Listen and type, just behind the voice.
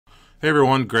Hey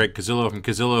everyone, Greg Cazillo from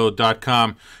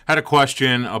Cazillo.com. Had a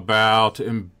question about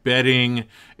embedding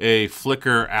a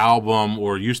Flickr album,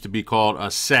 or used to be called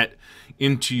a set,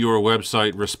 into your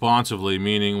website responsively,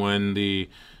 meaning when the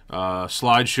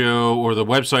slideshow or the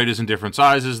website is in different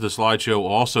sizes, the slideshow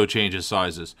also changes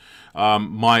sizes.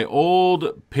 My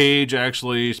old page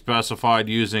actually specified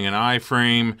using an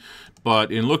iframe,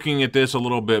 but in looking at this a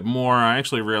little bit more, I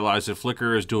actually realized that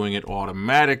Flickr is doing it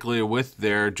automatically with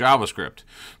their JavaScript.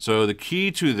 So the key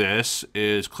to this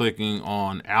is clicking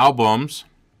on Albums,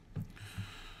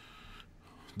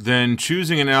 then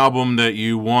choosing an album that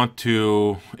you want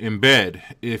to embed.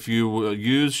 If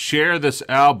you share this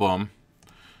album,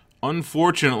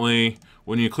 unfortunately,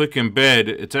 when you click Embed,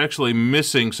 it's actually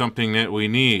missing something that we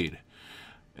need.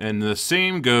 And the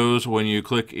same goes when you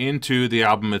click into the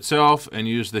album itself and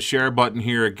use the share button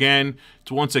here again.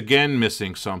 It's once again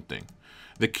missing something.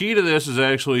 The key to this is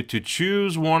actually to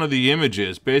choose one of the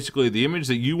images. Basically, the image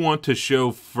that you want to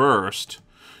show first,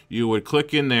 you would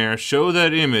click in there, show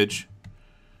that image,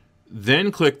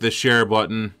 then click the share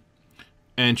button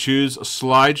and choose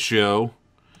slideshow,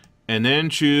 and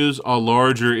then choose a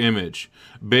larger image.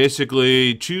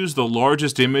 Basically, choose the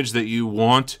largest image that you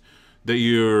want, that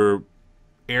your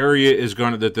area is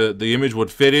going to, that the image would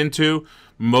fit into.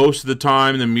 Most of the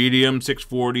time the medium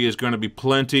 640 is going to be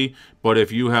plenty, but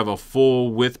if you have a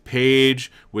full width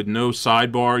page with no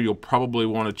sidebar, you'll probably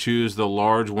want to choose the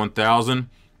large 1000.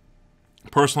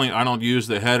 Personally, I don't use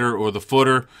the header or the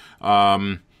footer.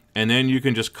 And then you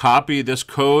can just copy this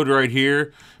code right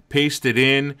here, paste it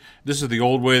in. This is the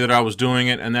old way that I was doing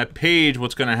it, and that page,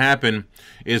 what's going to happen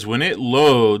is when it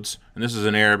loads, and this is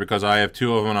an error because I have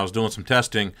two of them and I was doing some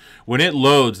testing, when it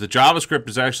loads, the JavaScript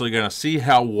is actually going to see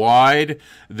how wide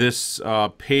this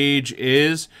page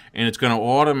is, and it's going to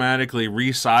automatically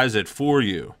resize it for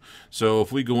you. So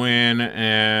if we go in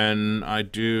and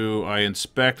I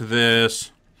inspect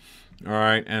this, all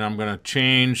right, and I'm going to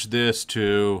change this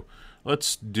to,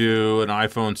 let's do an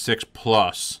iPhone 6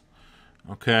 Plus.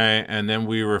 Okay, and then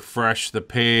we refresh the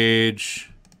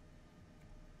page.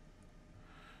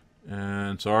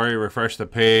 And sorry, refresh the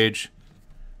page.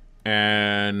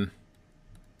 And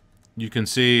you can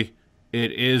see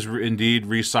it is indeed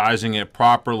resizing it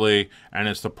properly, and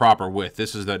it's the proper width.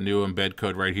 This is that new embed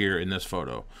code right here in this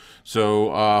photo.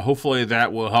 So hopefully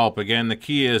that will help. Again, the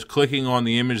key is clicking on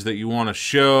the image that you want to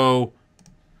show,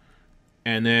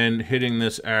 and then hitting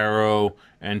this arrow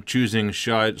and choosing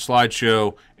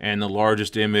slideshow and the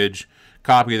largest image.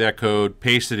 Copy that code,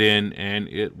 paste it in, and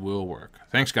it will work.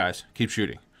 Thanks, guys. Keep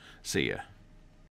shooting. See ya.